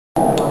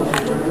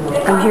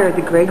I'm here at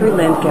the Gregory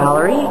Lind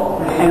Gallery,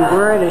 and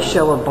we're at a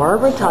show of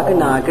Barbara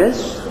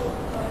Takenaga's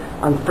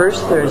on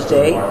First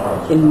Thursday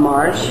in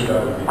March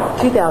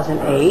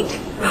 2008.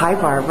 Hi,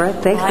 Barbara.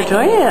 Thanks for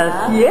joining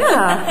us.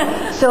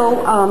 Yeah.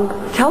 So,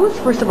 tell us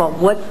first of all,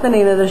 what's the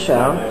name of the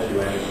show?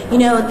 You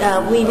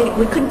know,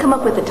 we couldn't come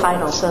up with a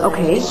title, so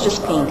okay. It's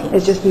just paintings.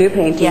 It's just new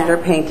paintings or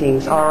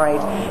paintings. All right.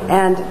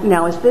 And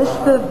now, is this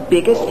the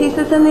biggest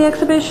pieces in the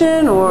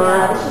exhibition, or?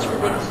 Yeah, this is the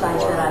biggest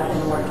size that I've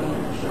been working.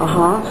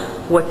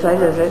 What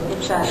size is it?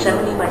 It's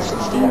 70 by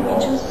 60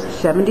 inches.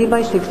 70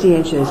 by 60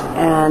 inches.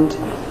 And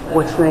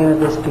what's the name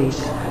of this piece?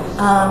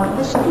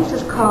 This piece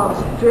is called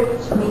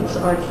Drift Meets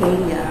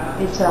Arcadia.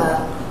 It's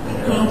a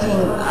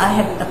painting. I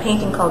have a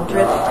painting called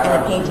Drift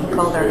and a painting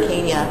called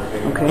Arcadia.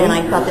 Okay. And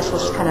I thought this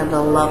was kind of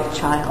the love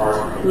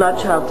child.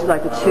 Love child,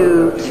 like the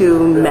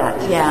two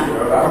met. Yeah.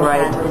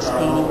 Right. This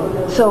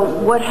painting. So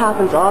what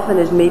happens often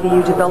is maybe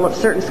you develop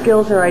certain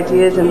skills or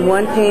ideas in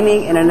one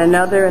painting and in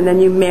another, and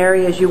then you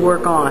marry as you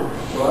work on.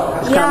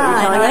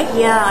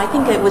 I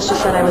think it was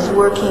just that I was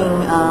working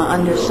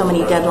under so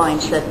many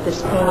deadlines that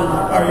this painting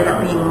ended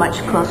up being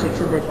much closer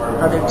to the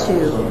other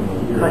two,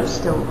 but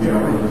still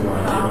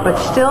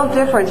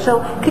different.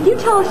 So could you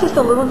tell us just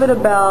a little bit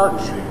about,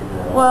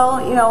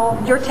 well, you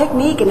know, your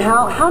technique and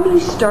how do you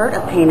start a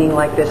painting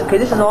like this? Okay,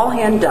 this is all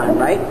hand done,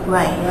 right?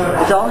 Right.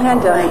 It's all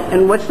hand done. Right.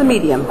 And what's the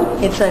medium?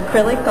 It's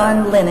acrylic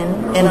on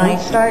linen, and I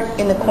start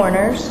in the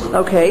corners.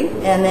 Okay.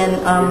 And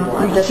then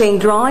the same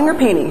drawing or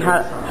painting?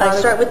 I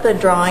start with the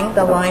drawing,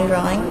 the line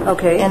drawing.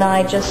 Okay. And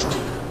I just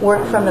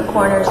work from the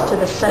corners to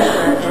the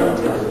center,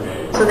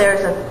 and so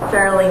there's a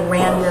fairly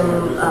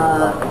random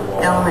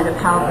element of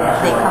how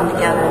they come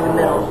together in the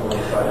middle.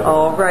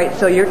 Oh, right.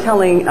 So you're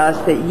telling us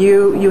that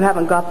you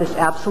haven't got this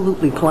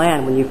absolutely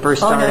planned when you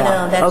first started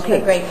out. No. That's the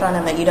great fun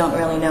of it. You don't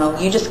really know.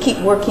 You just keep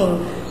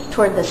working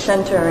toward the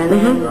center, and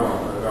then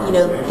you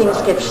know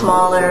things get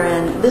smaller.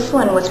 And this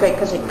one was great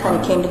because it kind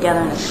of came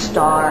together in a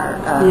star.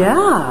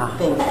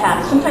 Thing.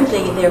 Sometimes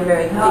they're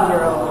very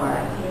figural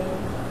or.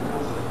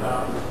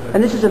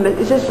 And is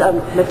this a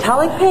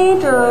metallic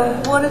paint or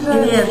what is it?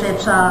 It is.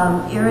 It's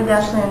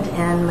iridescent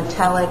and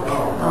metallic,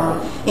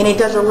 and it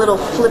does a little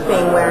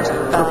flipping where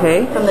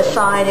from the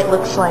side it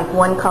looks like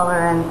one color,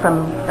 and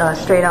from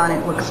straight on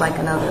it looks like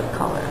another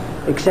color.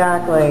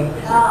 Exactly.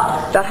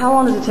 So how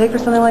long does it take for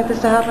something like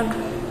this to happen?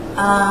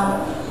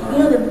 You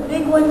know, the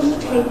big ones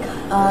take.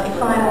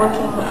 If I'm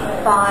working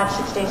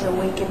 5-6 days a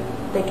week,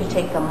 they could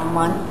take a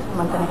month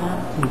and a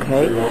half.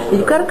 Okay.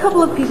 You've got a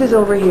couple of pieces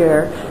over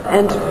here,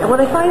 and what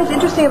I find is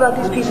interesting about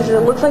these pieces is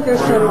it looks like there's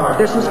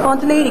some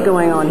spontaneity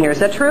going on here. Is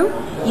that true?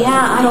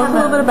 Yeah, I Talk have a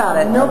little bit about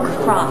it. Milk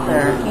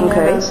frother. You know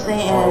those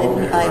things,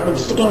 and I've been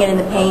sticking it in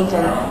the paint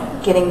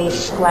and getting these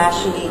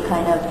splashy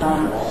kind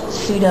of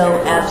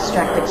pseudo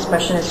abstract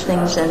expressionist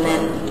things, and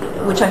then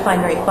which I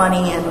find very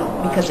funny and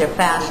because they're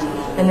fast.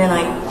 And then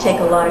I take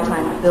a lot of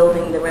time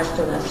building the rest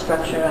of the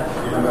structure up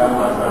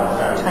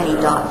with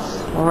tiny dots.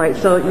 All right,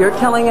 so you're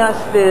telling us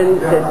then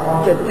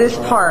that this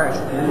part,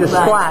 the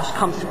splash,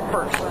 comes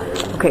first.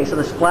 Okay, so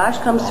the splash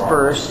comes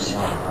first,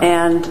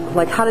 and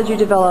like, how did you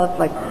develop,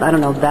 like, I don't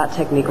know, that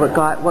technique? What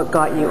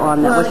got you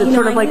on that? Was it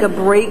sort of like a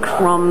break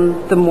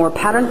from the more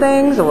pattern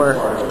things, or?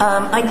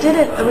 I did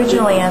it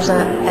originally as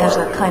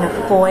a kind of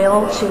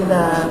foil to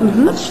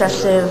the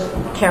obsessive,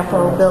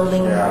 careful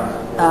building.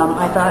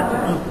 I thought.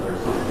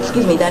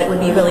 That it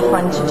would be really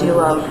fun to do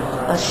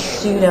a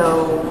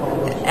pseudo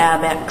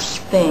Abex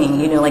thing,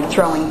 you know, like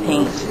throwing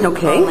paint.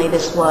 Okay. Only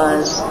this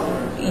was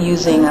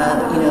using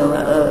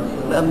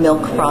a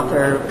milk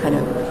frother kind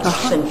of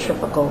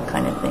centrifugal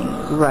kind of thing.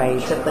 Right.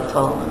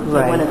 Centripetal.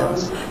 Right. One of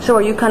those. So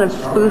are you kind of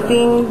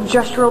spoofing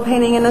gestural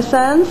painting in a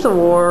sense,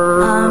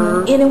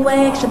 or? In a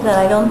way, except that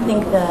I don't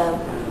think the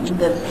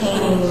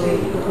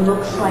painting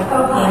looks like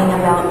a painting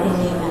about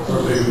painting. I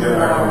think it's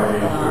about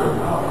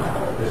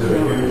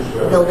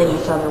building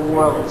each other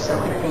worlds. So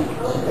I think,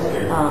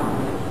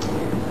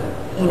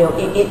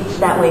 it's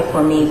that way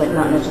for me, but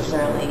not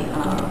necessarily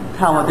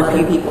how other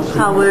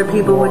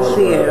people would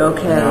see it.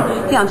 Okay.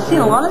 Yeah, I'm seeing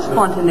a lot of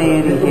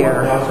spontaneity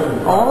here.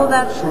 All of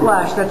that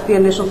splash, that's the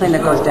initial thing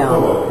that goes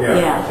down.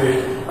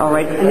 Yeah. All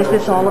right. And is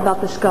this all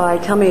about the sky?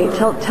 Tell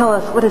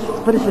us, what is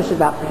this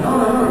about?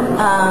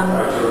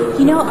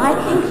 I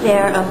think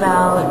they're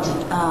about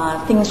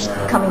things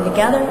coming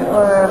together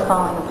or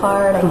falling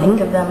apart. I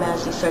think of them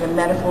as these sort of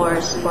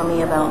metaphors for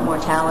me about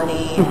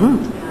mortality.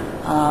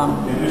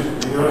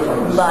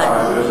 But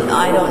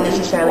I don't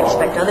necessarily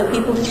expect other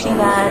people to see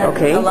that.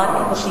 Okay. A lot of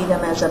people see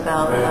them as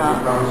about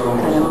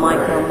kind of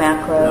micro,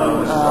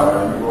 macro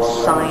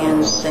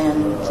science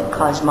and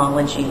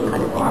cosmology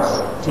kind of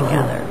things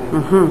together.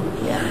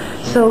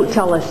 Yeah. So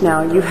tell us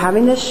now, you're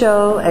having this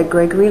show at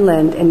Gregory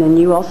Lind, and then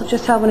you also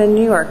just have one in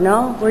New York,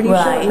 no? Where do you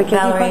show it? Right,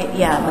 Gallery,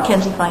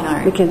 Mackenzie Fine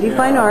Art. Mackenzie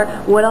Fine Art.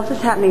 What else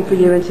is happening for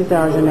you in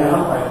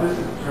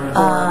 2008?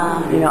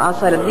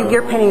 Outside of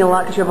you're painting a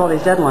lot because you have all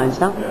these deadlines,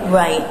 no?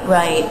 Right.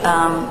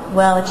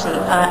 Well, let's see.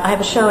 I have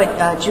a show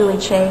at Julie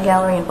Che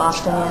Gallery in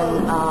Boston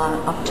in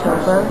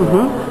October,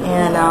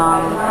 and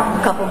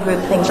a couple of group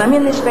things. I'm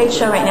in this great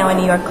show right now in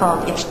New York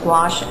called It's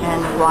Gouache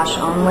and Gouache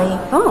Only.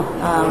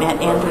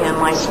 At Andrea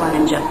Meisland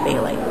and Jeff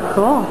Bailey.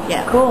 Cool.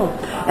 Yeah. Cool.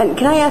 And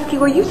can I ask you,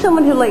 were you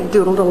someone who like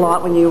doodled a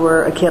lot when you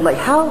were a kid? Like,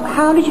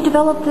 how did you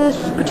develop this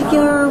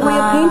particular way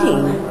of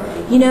painting?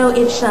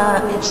 It's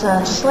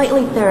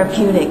slightly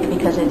therapeutic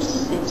because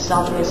it's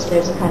obvious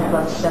there's a kind of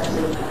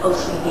obsessive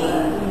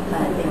OCD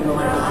kind of thing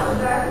going on.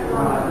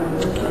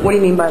 What do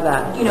you mean by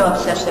that?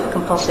 Obsessive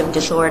compulsive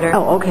disorder.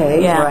 Oh,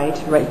 okay. Yeah.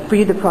 Right. For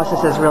you, the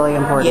process is really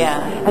important. Yeah.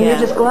 And you're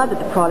just glad that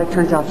the product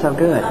turns out so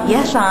good.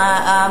 Yes,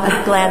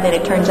 I'm glad that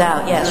it turns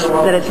out, yes.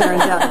 That it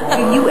turns out.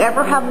 Do you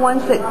ever have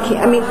ones that,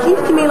 it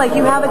seems to me like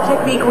you have a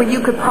technique where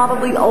you could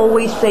probably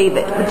always save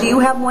it. But do you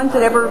have ones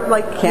that ever,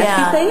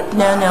 can't be saved?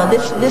 No.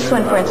 This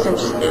one, for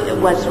instance,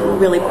 it was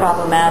really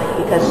problematic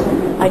because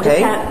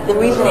the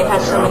reason it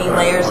has so many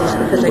layers is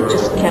because it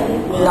just kept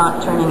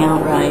not turning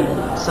out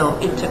right. So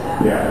it's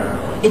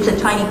a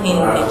tiny painting,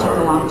 but it took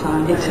a long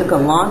time. It took a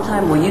long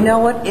time. Well, you know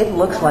what? It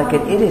looks like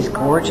it. It is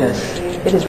gorgeous.